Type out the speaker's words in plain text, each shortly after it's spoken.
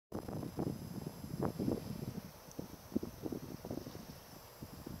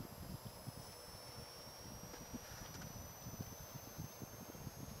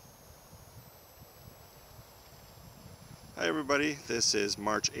Hi everybody, this is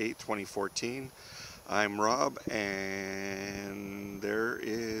March 8, 2014. I'm Rob and there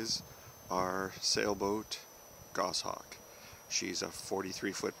is our sailboat Goshawk. She's a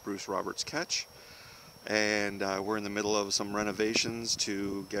 43-foot Bruce Roberts ketch and we're in the middle of some renovations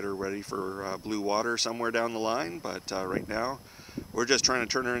to get her ready for blue water somewhere down the line, but right now we're just trying to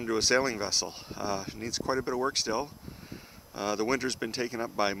turn her into a sailing vessel. She needs quite a bit of work still. The winter's been taken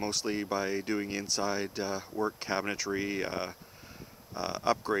up mostly by doing inside work, cabinetry,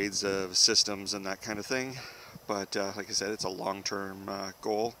 upgrades of systems and that kind of thing. But like I said, it's a long-term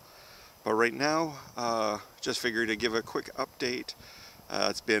goal. But right now, just figured to give a quick update.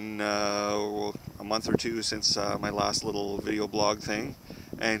 It's been a month or two since my last little video blog thing,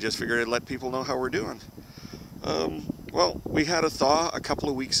 and just figured I'd let people know how we're doing. Well, we had a thaw a couple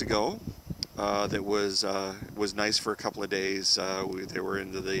of weeks ago. That was nice for a couple of days. They were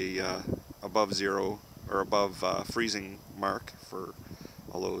into the above zero or above freezing mark for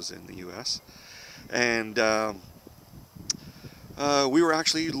all those in the U.S. And we were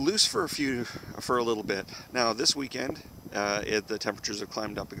actually loose for a little bit. Now this weekend, the temperatures have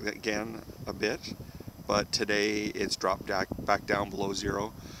climbed up again a bit, but today it's dropped back down below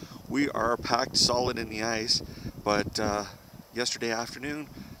zero. We are packed solid in the ice, but yesterday afternoon,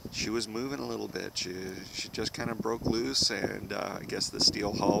 she was moving a little bit. She just kind of broke loose, and I guess the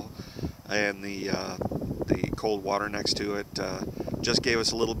steel hull and the cold water next to it just gave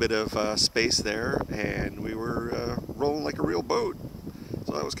us a little bit of space there, and we were rolling like a real boat.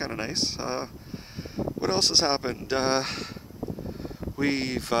 So that was kind of nice. What else has happened?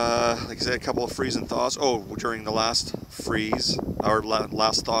 We've, like I said, a couple of freeze and thaws. Oh, during the last freeze, or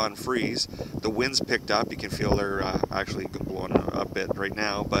last thaw and freeze, the winds picked up. You can feel they're actually blowing a bit right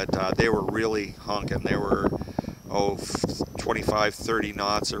now, but they were really honking. They were, 25, 30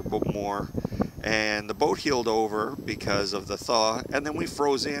 knots or more. And the boat heeled over because of the thaw, and then we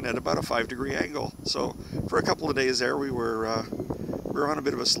froze in at about a 5-degree angle. So for a couple of days there, we were on a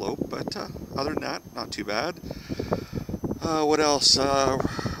bit of a slope, but other than that, not too bad. What else?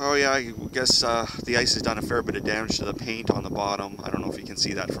 Oh yeah, I guess the ice has done a fair bit of damage to the paint on the bottom. I don't know if you can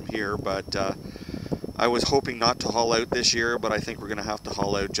see that from here, but I was hoping not to haul out this year, but I think we're going to have to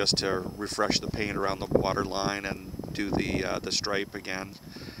haul out just to refresh the paint around the water line and do the stripe again,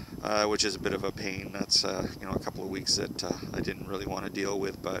 which is a bit of a pain. That's a couple of weeks that I didn't really want to deal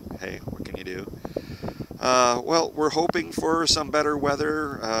with, but hey, what can you do? Well, we're hoping for some better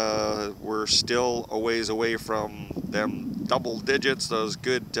weather. We're still a ways away from them double digits, those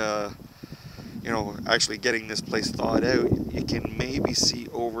good, actually getting this place thawed out. You can maybe see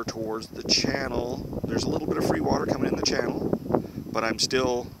over towards the channel. There's a little bit of free water coming in the channel, but I'm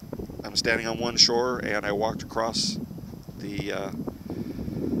standing on one shore, and I walked across the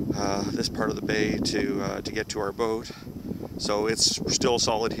this part of the bay to get to our boat. So it's still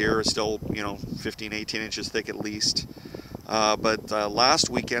solid here. It's still 15, 18 inches thick at least. But last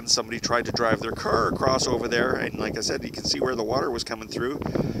weekend somebody tried to drive their car across over there, and like I said, you can see where the water was coming through.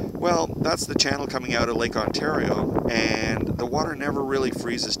 Well, that's the channel coming out of Lake Ontario, and the water never really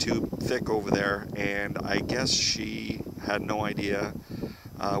freezes too thick over there, and I guess she had no idea,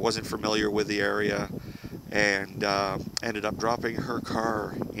 wasn't familiar with the area, and ended up dropping her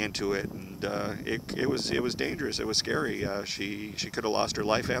car into it, and it was dangerous. It was scary. She could have lost her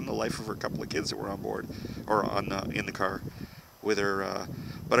life and the life of her couple of kids that were on board or in the car with her.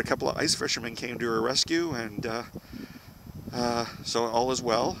 But a couple of ice fishermen came to her rescue, and so all is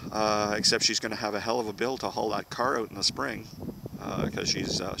well. Except she's going to have a hell of a bill to haul that car out in the spring, because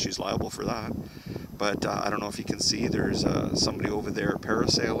she's liable for that. But I don't know if you can see, there's somebody over there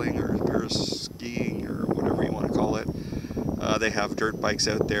parasailing or paraskiing or whatever you want to call it. They have dirt bikes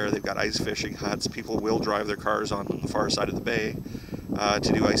out there. They've got ice fishing huts. People will drive their cars on the far side of the bay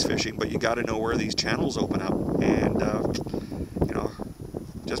to do ice fishing, but you got to know where these channels open up, and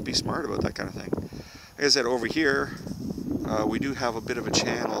just be smart about that kind of thing. Like I said, over here we do have a bit of a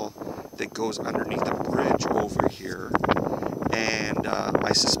channel that goes underneath the bridge over here, and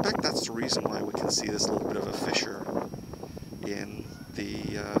I suspect that's the reason why we can see this little bit of a fissure in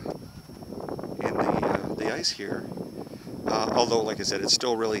the ice here. Although, like I said, it's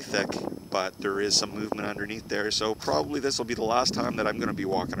still really thick, but there is some movement underneath there, so probably this will be the last time that I'm going to be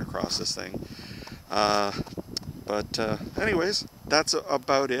walking across this thing. But anyways, that's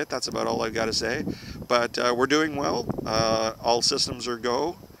about it. That's about all I've got to say. But we're doing well. All systems are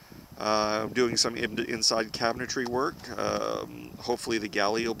go. Doing some inside cabinetry work. Hopefully the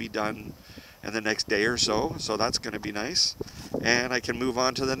galley will be done in the next day or so, so that's going to be nice. And I can move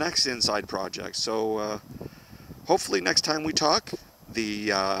on to the next inside project. So hopefully next time we talk,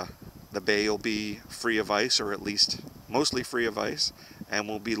 the bay will be free of ice, or at least mostly free of ice, and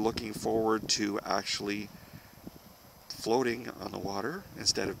we'll be looking forward to actually floating on the water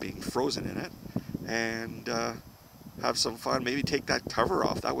instead of being frozen in it, and have some fun. Maybe take that cover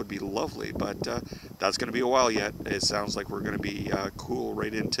off. That would be lovely, but that's going to be a while yet. It sounds like we're going to be cool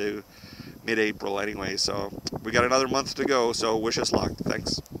right into mid-April anyway, so we got another month to go, so wish us luck.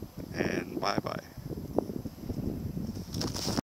 Thanks, and bye-bye.